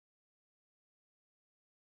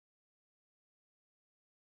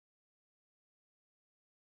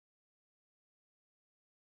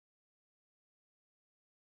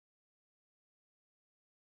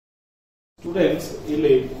Students,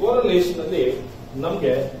 ಇಲ್ಲಿ correlation ಅಲ್ಲಿ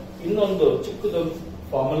ನಮಗೆ ಇನ್ನೊಂದು ಚಿಕ್ಕದೊಂದು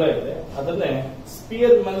ಫಾರ್ಮುಲಾ ಇದೆ. ಅದನ್ನೇ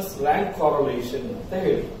ಸ್ಪಿಯರ್ಮನ್ಸ್ ರ್ಯಾಂಕ್ ಕಾರಲೇಷನ್ ಅಂತ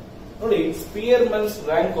ಹೇಳಿ. ನೋಡಿ, ಸ್ಪಿಯರ್ಮನ್ಸ್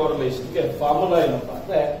ರ್ಯಾಂಕ್ ಕಾರಲೇಷನ್ ಗೆ ಫಾರ್ಮುಲಾ ಏನಪ್ಪಾ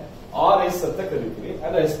ಅಂದ್ರೆ RS ಅಂತ ಕರಿತೀವಿ.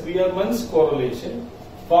 ಅಂದ್ರೆ ಸ್ಪಿಯರ್ಮನ್ಸ್ correlation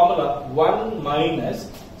formula 1 minus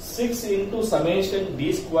 6 into summation d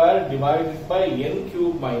square divided by n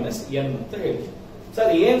cube minus n ಅಂತ ಹೇಳಿ.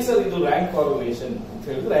 ಸರ್, ಏನ್ ಸರ್ ಇದು ರ್ಯಾಂಕ್ ಕಾರಲೇಷನ್ ಅಂತ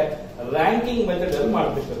ಹೇಳಿದ್ರೆ ರ್ಯಾಂಕಿಂಗ್ ಮೆಥಡ್ ಅಲ್ಲಿ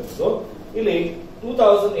ಮಾಡಬೇಕಾಗಿತ್ತು. ಇಲ್ಲಿ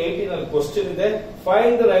 2018 ಅಲ್ಲಿ ಕ್ವಶನ್ ಇದೆ,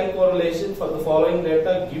 find the rank correlation for the following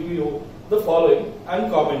data, give you the following and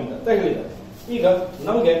comment ಅಂತ ಹೇಳಿದ್ದಾರೆ. ಈಗ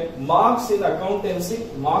ನಮಗೆ marks in accountancy,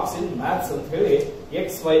 marks in maths ಅಂತ ಹೇಳಿ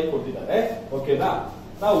XY ಕೊಟ್ಟಿದ್ದಾರೆ. ಓಕೆನಾ?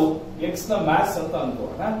 ನಾವು ಎಕ್ಸ್ ನ ಮ್ಯಾಥ್ಸ್ ಅಂತ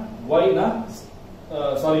ಅನ್ಕೋಣ, ವೈ ನ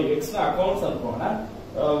ಎಕ್ಸ್ ನ ಅಕೌಂಟ್ಸ್ ಅನ್ಕೋಣ,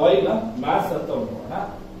 ವೈ ನ ಮ್ಯಾಥ್ಸ್ ಅಂತ ಅನ್ಕೋಣ.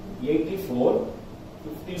 84,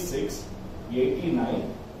 56, 89,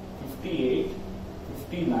 58,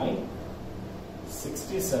 59,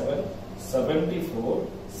 67, 74,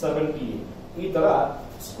 78 ಈ ತರ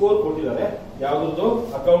ಸ್ಕೋರ್ ಕೊಟ್ಟಿದ್ದಾರೆ. ಯಾವ್ದು?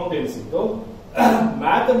 ಅಕೌಂಟೆನ್ಸಿದ್ದು.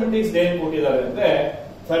 ಮ್ಯಾಥಮೆಟಿಕ್ಸ್ ಏನ್ ಕೊಟ್ಟಿದ್ದಾರೆ ಅಂದ್ರೆ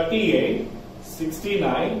 38,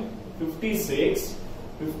 69, 56,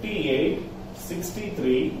 58,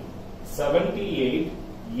 63, 78,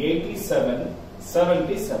 87,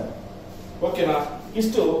 77. ಓಕೆನಾ?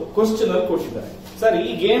 ಇಷ್ಟು ಕ್ವಶನ್ ಅಲ್ಲಿ ಕೊಟ್ಟಿದ್ದಾರೆ. ಸರ್,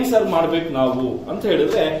 ಈಗ ಏನ್ ಸರ್ ಮಾಡ್ಬೇಕು ನಾವು ಅಂತ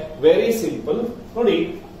ಹೇಳಿದ್ರೆ ವೆರಿ ಸಿಂಪಲ್. ನೋಡಿ,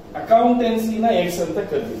 ಅಕೌಂಟೆನ್ಸಿನ ಎಕ್ಸ್ ಅಂತ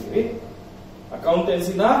ಕರಿತೀವಿ,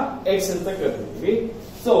 ಅಕೌಂಟೆನ್ಸಿನ ಎಕ್ಸ್ ಅಂತ ಕರಿತೀವಿ.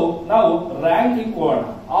 ಸೊ ನಾವು ರ್ಯಾಂಕ್ ಇಕ್ವಲ್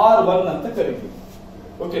R1 ಅಂತ ಕರಿತೀವಿ.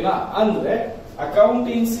 ಓಕೆನಾ? ಅಂದ್ರೆ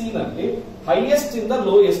ಅಕೌಂಟೆನ್ಸಿನಲ್ಲಿ ಹೈಯೆಸ್ಟ್ ಇಂದ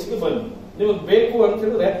ಲೋಯೆಸ್ಟ್ ಗೆ ಬನ್ನಿ. ನಿಮಗೆ ಬೇಕು ಅಂತ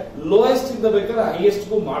ಹೇಳಿದ್ರೆ ಲೋಯೆಸ್ಟ್ ಇಂದ ಬೇಕಾದ್ರೆ ಹೈಯೆಸ್ಟ್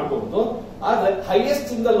ಗೂ ಮಾಡಬಹುದು. ಆದ್ರೆ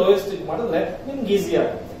ಹೈಯೆಸ್ಟ್ ಇಂದ ಲೋಯೆಸ್ಟ್ ಮಾಡಿದ್ರೆ ನಿಮ್ಗೆ ಈಸಿ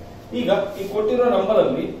ಆಗುತ್ತೆ. ಈಗ ಈ ಕೊಟ್ಟಿರೋ ನಂಬರ್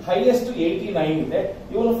ಅಲ್ಲಿ ಹೈಯೆಸ್ಟ್ 89 ಇದೆ,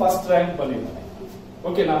 ಇವನು ಫಸ್ಟ್ ರ್ಯಾಂಕ್ ಬಂದಿದ್ದಾನೆ.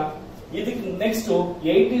 ಓಕೆನಾ? ಇದಕ್ಕೆ ನೆಕ್ಸ್ಟ್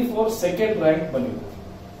 84 ಸೆಕೆಂಡ್ ರ್ಯಾಂಕ್ ಬಂದಿದೆ.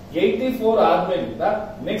 84 ಆದ್ಮೇಲಿಂದ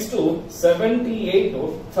ನೆಕ್ಸ್ಟ್ 78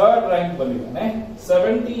 ಥರ್ಡ್ ರ್ಯಾಂಕ್ ಬಂದಿದ್ದಾನೆ.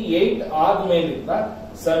 78 ಆದ್ಮೇಲಿಂದ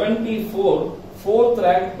 74 ಫೋರ್ತ್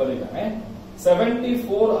ರ್ಯಾಂಕ್ ಬಂದಿದ್ದಾನೆ.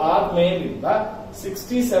 74 ಆದ್ಮೇಲಿಂದ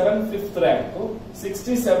 67 fifth rank.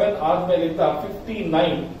 67 ಆದ್ಮೇಲಿಂದ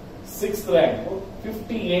 59 sixth rank.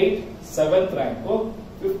 58 seventh rank.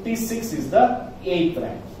 56 is the eight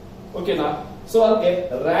rank. ಓಕೆನಾ? ಸೊ ಅದಕ್ಕೆ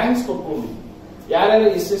ರ್ಯಾಂಕ್ಸ್ ಕೊಟ್ಕೊಂಡಿದ್ವಿ. ಯಾರ್ಯಾರು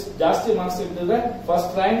ಇಷ್ಟು ಜಾಸ್ತಿ marks ಇಟ್ಟಿದ್ರೆ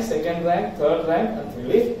first rank, second rank, third rank ಅಂತ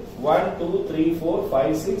ಹೇಳಿ 1 2 3 4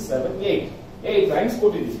 5 6 7 8 ರ್ಯಾಂಕ್ಸ್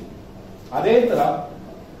ಕೊಟ್ಟಿದ್ದೀವಿ. ಅದೇ ತರ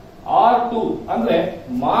R2 ಅಂದ್ರೆ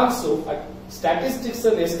ಮಾರ್ಕ್ಸ್ ಸ್ಟ್ಯಾಟಿಸ್ಟಿಕ್ಸ್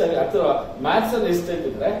ಅಲ್ಲಿ ಎಷ್ಟಾಗಿ ಅಥವಾ ಮ್ಯಾಥ್ಸ್ ಅಲ್ಲಿ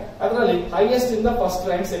ಎಷ್ಟಾಗಿದ್ರೆ ಅದರಲ್ಲಿ ಹೈಯೆಸ್ಟ್ ಇಂದ ಫಸ್ಟ್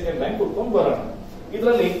ರ್ಯಾಂಕ್, ಸೆಕೆಂಡ್ ರ್ಯಾಂಕ್ ಕೊಟ್ಕೊಂಡು ಬರೋಣ.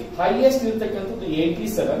 ಇದರಲ್ಲಿ ಹೈಯೆಸ್ಟ್ ಇರ್ತಕ್ಕಂಥದ್ದು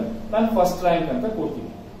 87, ನಾನು ಫಸ್ಟ್ ರ್ಯಾಂಕ್ ಅಂತ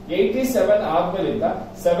ಕೊಡ್ತೀನಿ. 87 ಆದ್ಮೇಲಿಂದ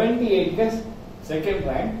 78 ಗೆ ಸೆಕೆಂಡ್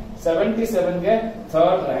ರ್ಯಾಂಕ್, 77 ಗೆ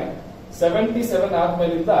ಥರ್ಡ್ ರ್ಯಾಂಕ್, 77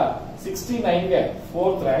 ಆದ್ಮೇಲಿಂದ 69 ಗೆ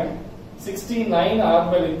ಫೋರ್ತ್ ರ್ಯಾಂಕ್, 69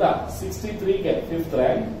 ಆದ್ಮೇಲಿಂದ 63 ಗೆ ಫಿಫ್ತ್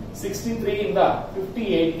ರ್ಯಾಂಕ್, 63 ಇಂದ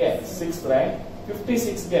 58 ಗೆ ಸಿಕ್ಸ್ತ್ ರ್ಯಾಂಕ್,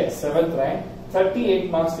 56 ಗೆ ಸೆವೆಂತ್ ರ್ಯಾಂಕ್, 38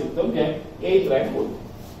 ಮಾರ್ಕ್ಸ್ ಇದ್ದವರಿಗೆ ಏತ್ ರ್ಯಾಂಕ್ ಕೊಡ್ತೀವಿ.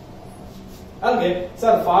 ಹಾಗೆ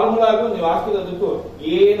ಸರ್, ಫಾರ್ಮುಲಾಗೂ ನೀವು ಹಾಕಿರೋದಕ್ಕೂ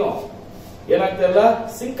ಏನು ಏನಾಗ್ತಾ ಇಲ್ಲ,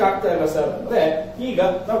 ಸಿಂಕ್ ಆಗ್ತಾ ಇಲ್ಲ ಸರ್ ಅಂದ್ರೆ ಈಗ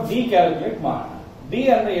ನಾವು ಡಿ ಕ್ಯಾಲ್ಕುಲೇಟ್ ಮಾಡೋಣ. ಡಿ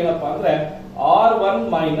ಅಂದ್ರೆ ಏನಪ್ಪಾ ಅಂದ್ರೆ R1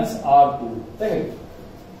 ಮೈನಸ್ R2 ಅಂತ ಹೇಳಿ.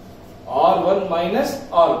 R1 minus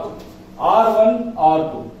R2, R1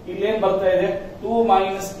 R2 ಇಲ್ಲೇನ್ ಬರ್ತಾ ಇದೆ? 2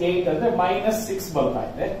 ಮೈನಸ್ 8 ಅಂದ್ರೆ ಮೈನಸ್ 6 ಬರ್ತಾ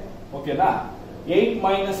ಇದೆ. ಓಕೆನಾ? 8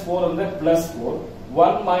 ಮೈನಸ್ 4 ಅಂದ್ರೆ plus 4.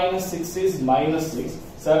 1 minus 6 is minus 6.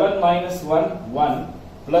 7 minus 1 1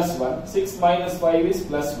 plus 1. 6 minus 5 is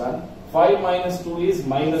plus 1. 5 minus 2 is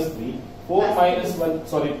minus 3. 4 minus 1,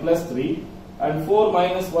 sorry, plus 3. And 4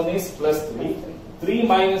 minus 1 is plus 3. 3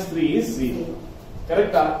 minus 3 is 0.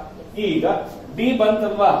 ಕರೆಕ್ಟಾ? ಈಗ ಡಿ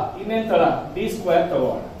ಬಂತಲ್ವಾ, ಇನ್ನೇನ್ ತರ ಡಿ ಸ್ಕ್ವೇರ್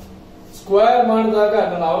ತಗೋಣ. ಸ್ಕ್ವೇರ್ ಮಾಡಿದಾಗ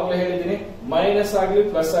ನಾನು ಆವಾಗಲೇ ಹೇಳಿದ್ದೀನಿ, ಮೈನಸ್ ಆಗ್ಲಿ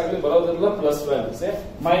ಪ್ಲಸ್ ಆಗ್ಲಿ ಬರೋದಿಲ್ಲ, plus values.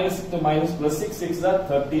 Minus into minus plus 6 6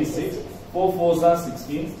 36, 4 4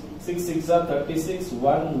 16, 6 6 36,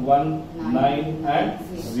 1 1 9 and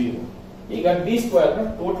 0. ಈಗ ಡಿ ಸ್ಕ್ವೇರ್ ನ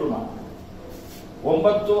ಟೋಟಲ್ ಮಾಡೋಣ. 9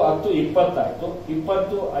 10 20 ಆಯ್ತು. 20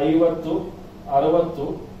 50 60 90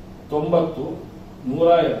 102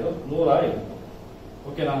 102.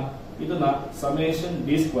 ಓಕೆನಾ? ಇದನ್ನ ಸಮೇಷನ್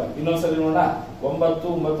ಡಿ ಸ್ಕ್ವೇರ್ ಇನ್ನೊಂದ್ಸರಿ ನೋಡೋಣ. 9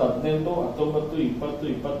 9 18 19 20 26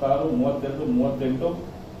 32 38 3 3 6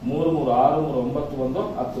 3 9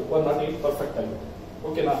 1 10 108 ಪರ್ಫೆಕ್ಟ್ ಆಗಿದೆ.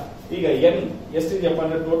 ಓಕೆನಾ? ಈಗ ಎನ್ ಎಷ್ಟಿದೆಯಪ್ಪ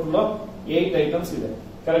ಅಂದ್ರೆ ಟೋಟಲ್ 8 ಐಟಮ್ಸ್ ಇದೆ.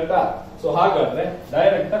 ಕರೆಕ್ಟಾ? ಸೊ ಹಾಗಾದ್ರೆ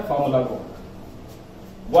ಡೈರೆಕ್ಟ್ ಆಗಿ ಫಾರ್ಮುಲಾ ಹೋಗೋಣ.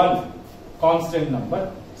 1 constant number,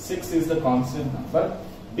 6 is the constant number.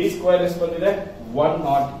 D square ಎಷ್ಟು ಬಂದಿದೆ?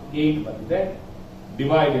 108 ಬಂದಿದೆ.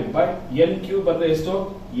 ಡಿವೈಡೆಡ್ ಬೈ ಎನ್ ಕ್ಯೂಬ್ ಅಂದ್ರೆ ಎಷ್ಟು?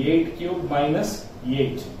 8 ಕ್ಯೂಬ್ ಮೈನಸ್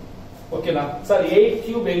 8. ಓಕೆನಾ ಸರ್ 8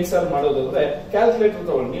 ಕ್ಯೂಬ್ ಹೆಂಗ್ ಸರ್ ಮಾಡೋದಂದ್ರೆ ಕ್ಯಾಲ್ಕುಲೇಟರ್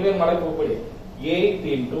ತಗೊಳ್ಳಿ, ನೀವೇನ್ ಮಾಡಕ್ ಹೋಗ್ಬೇಡಿ. 8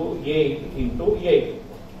 ಇಂಟು 8 ಇಂಟು 8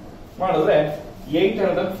 ಮಾಡಿದ್ರೆ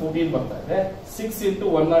 814 ಬರ್ತಾ ಇದೆ. 6 ಇಂಟು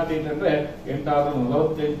 108 ಅಂದ್ರೆ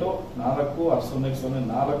 848, 4 0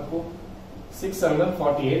 4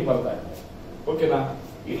 648 ಬರ್ತಾ ಇದೆ. ಓಕೆನಾ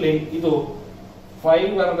ಇಲ್ಲಿ ಇದು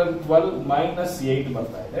 512 ಮೈನಸ್ 8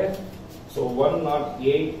 ಬರ್ತಾ ಇದೆ. So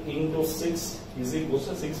 108 into 6 is equals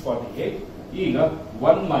to 648. ಈಗ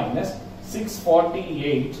 1 ಮೈನಸ್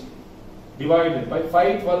 648 ಡಿವೈಡೆಡ್ ಬೈ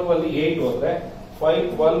 512 ಅಲ್ಲಿ 8 ಹೋದ್ರೆ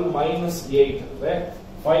 512 ಮೈನಸ್ 8 ಅಂದ್ರೆ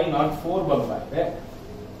 504 ಬರ್ತಾ ಇದೆ.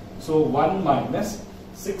 ಸೊ 1 ಮೈನಸ್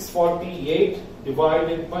 648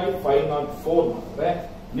 ಡಿವೈಡೆಡ್ ಬೈ 504 ಮಾಡಿದ್ರೆ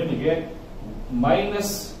ನಿಮಗೆ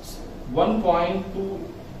ಮೈನಸ್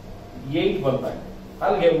 1.28 ಬರ್ತಾ ಇದೆ.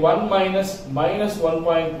 ಅಲ್ಲಿಗೆ 1 ಮೈನಸ್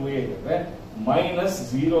 1.28 ಅಂದ್ರೆ minus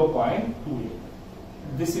 0.28.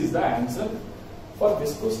 This is the answer for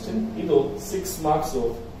this question. ಇದು 6 ಮಾರ್ಕ್ಸ್,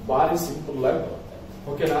 ಬಾರಿ ಸಿಂಪಲ್ ಆಗಿ ಬರುತ್ತೆ.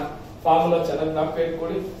 ಓಕೆನಾ ಫಾರ್ಮುಲಾ ಚೆನ್ನಾಗಿ ಜ್ಞಾಪಕ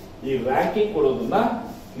ಇಟ್ಕೊಳ್ಳಿ. ಈ ರ್ಯಾಂಕಿಂಗ್ ಕೊಡೋದನ್ನ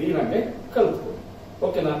ಕ್ಲೀನ್ ಆಗಿ ಕಲ್ತ್ಕೊಳ್ಳಿ.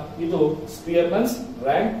 ಓಕೆನಾ ಇದು ಸ್ಪಿಯರ್ಮನ್ಸ್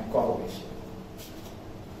ರ್ಯಾಂಕ್ ಕಾರಲೇಷನ್.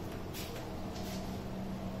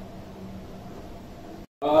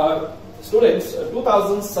 ಸ್ಟೂಡೆಂಟ್ಸ್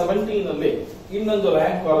 2017 ಅಲ್ಲಿ ಇನ್ನೊಂದು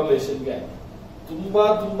ರ್ಯಾಂಕ್ ಕಾರಲೇಷನ್ಗೆ ತುಂಬಾ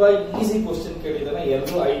ಈಸಿ ಕ್ವಶನ್ ಕೇಳಿದಾನೆ.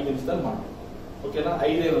 ಎಲ್ಲರೂ 5 ನಿಮಿಷದಲ್ಲಿ ಮಾಡಬೇಕು. ಓಕೆನಾ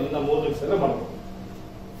 5 ಇನ್ನ 3 ನಿಮಿಷದಲ್ಲೇ ಮಾಡಬೇಕು.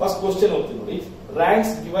 ಫಸ್ಟ್ ಕ್ವಶನ್ ಓದ್ತೀನಿ ನೋಡಿ.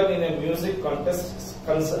 Ranks given in a music contest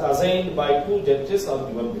assigned by 2 judges are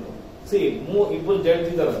given below. C ಇಬ್ಬರು judge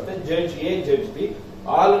ಇದಾರಂತೆ, judge A judge B.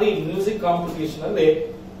 Already music competition ಅಲ್ಲಿ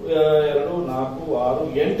 2 4 6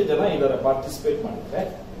 8 ಜನ ಇದ್ದಾರೆ, ಪಾರ್ಟಿಸಿಪೇಟ್ ಮಾಡಿದ್ದಾರೆ.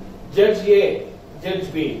 ಜಡ್ಜ್ ಎ ಜಡ್ಜ್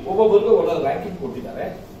ಬಿ ಒಬ್ಬೊಬ್ಬರಿಗೂ ಒಂದೊಂದು ರ್ಯಾಂಕಿಂಗ್ ಕೊಟ್ಟಿದ್ದಾರೆ.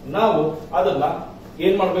 ನಾವು ಅದನ್ನ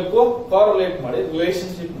ಏನ್ ಮಾಡಬೇಕು, ಕಾರಲೇಟ್ ಮಾಡಿ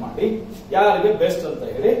ರಿಲೇಶನ್ಶಿಪ್ ಮಾಡಿ ಯಾರಿಗೆ ಬೆಸ್ಟ್ ಅಂತ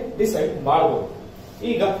ಹೇಳಿ ಡಿಸೈಡ್ ಮಾಡಬಹುದು.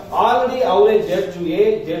 ಈಗ ಆಲ್ರೆಡಿ ಅವರೇ judge A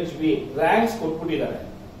judge B ranks ಕೊಟ್ಬಿಟ್ಟಿದ್ದಾರೆ.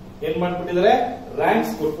 ಏನ್ ಮಾಡ್ಬಿಟ್ಟಿದ್ದಾರೆ,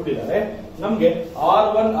 ರ್ಯಾಂಕ್ಸ್ ಕೊಟ್ಬಿಟ್ಟಿದ್ದಾರೆ. ನಮ್ಗೆ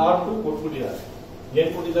R1 R2 ಕೊಟ್ಬಿಟ್ಟಿದ್ದಾರೆ. ಏನ್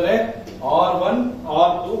ಕೊಟ್ಟಿದ್ದಾರೆ, R1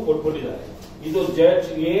 R2 ಕೊಟ್ಬಿಟ್ಟಿದ್ದಾರೆ. ಇದು judge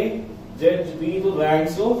A judge B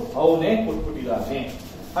ranks ಅವನೇ ಕೊಟ್ಬಿಟ್ಟಿದ್ದಾನೆ.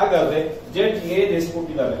 ಹಾಗಾದ್ರೆ ಜಡ್ಜ್ ಎ ಎಷ್ಟು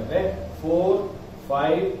ಕೊಟ್ಟಿದ್ದಾರೆ ಅಂದ್ರೆ 4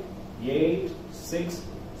 5 8 6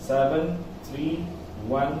 7 3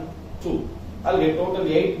 1 2. ಅಲ್ಲಿಗೆ ಟೋಟಲ್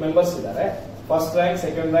 8 ಮೆಂಬರ್ಸ್ ಇದ್ದಾರೆ. First rank,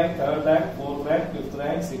 second rank, third rank, fourth rank, fifth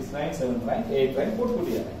rank, six rank, seventh rank, 8th rank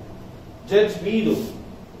ಕೊಟ್ಬಿಟ್ಟಿದ್ದಾರೆ. Judge B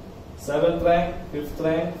 7th rank, 5th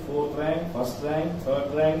rank, 4th rank, first rank,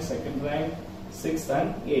 third rank, second rank, 6th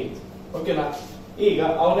and 8th. ಓಕೆನಾ ಈಗ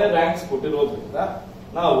ಅವನೇ ranks ಕೊಟ್ಟಿರೋದ್ರಿಂದ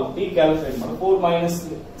ನಾವು D calculate ಮಾಡಿ 4 minus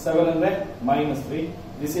 7 ಅಂದ್ರೆ minus 3.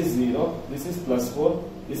 This is 0, this is plus 4,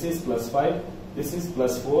 this is plus 5, this is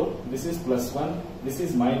plus 4, this is plus 1, this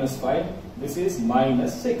is minus 5, this is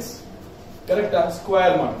minus 6. Correct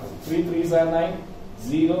square ಮಾಡ್ತೀವಿ. 3 3s are 9,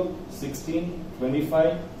 0, 16,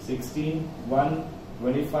 25, 16, 1,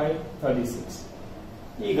 25, 36.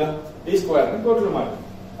 ಈಗ D square total ಮಾಡಿ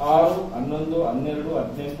 6 11 12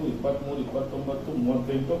 18 23 29 38 3 3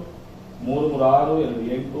 6 2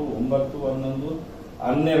 8 9 11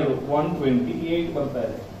 12 128 ಬರ್ತಾ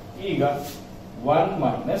ಇದೆ. ಈಗ 1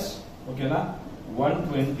 minus ಓಕೆನಾ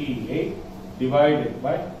 128 divided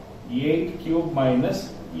by 8 cube minus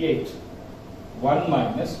 8. 1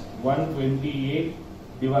 minus 128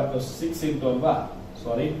 divide 6 into ಅಲ್ವಾ,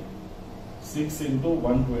 ಸಾರಿ 6 into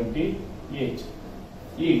 128.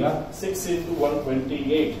 ಈಗ 6 into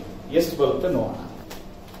 128 ಎಷ್ಟು ಬರುತ್ತೆ ನೋಡೋಣ.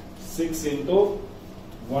 6 ಇಂಟು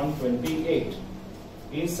 128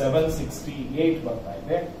 ಈ 768 ಬರ್ತಾ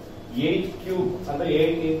ಇದೆ. 8 ಕ್ಯೂಬ್ ಅಂದ್ರೆ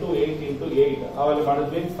 8 ಇಂಟು 8 ಇಂಟು 8 ಅವೆಲ್ಲ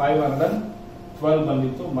ಮಾಡಿದ್ವಿ 512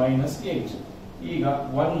 ಬಂದಿತ್ತು ಮೈನಸ್ 8. ಈಗ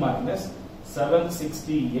 1 ಮೈನಸ್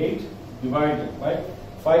 768 ಡಿವೈಡೆಡ್ ಬೈ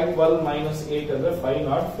 512 ಮೈನಸ್ 8 ಅಂದ್ರೆ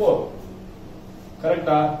 504.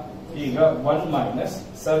 ಕರೆಕ್ಟಾ? ಈಗ 1 ಮೈನಸ್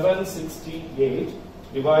 768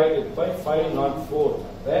 ಡಿವೈಡೆಡ್ ಬೈ 504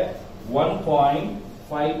 ಅಂದ್ರೆ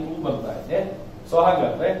 1.52 ಬರ್ತಾ ಇದೆ. ಸೊ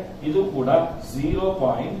ಹಾಗಾದ್ರೆ ಇದು ಕೂಡ 0.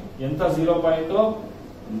 ಎಂತ 0.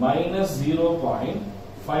 ಮೈನಸ್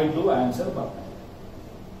 0.52 ಆನ್ಸರ್ ಬರ್ತಾ ಇದೆ.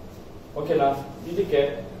 ಓಕೆನಾ? ಇದಕ್ಕೆ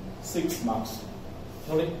 6 ಮಾರ್ಕ್ಸ್.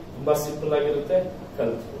 ನೋಡಿ ತುಂಬಾ ಸಿಂಪಲ್ ಆಗಿರುತ್ತೆ,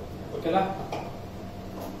 ಕಲ್ತ್ಕೊಳ್ಳಿ. ಓಕೆನಾ?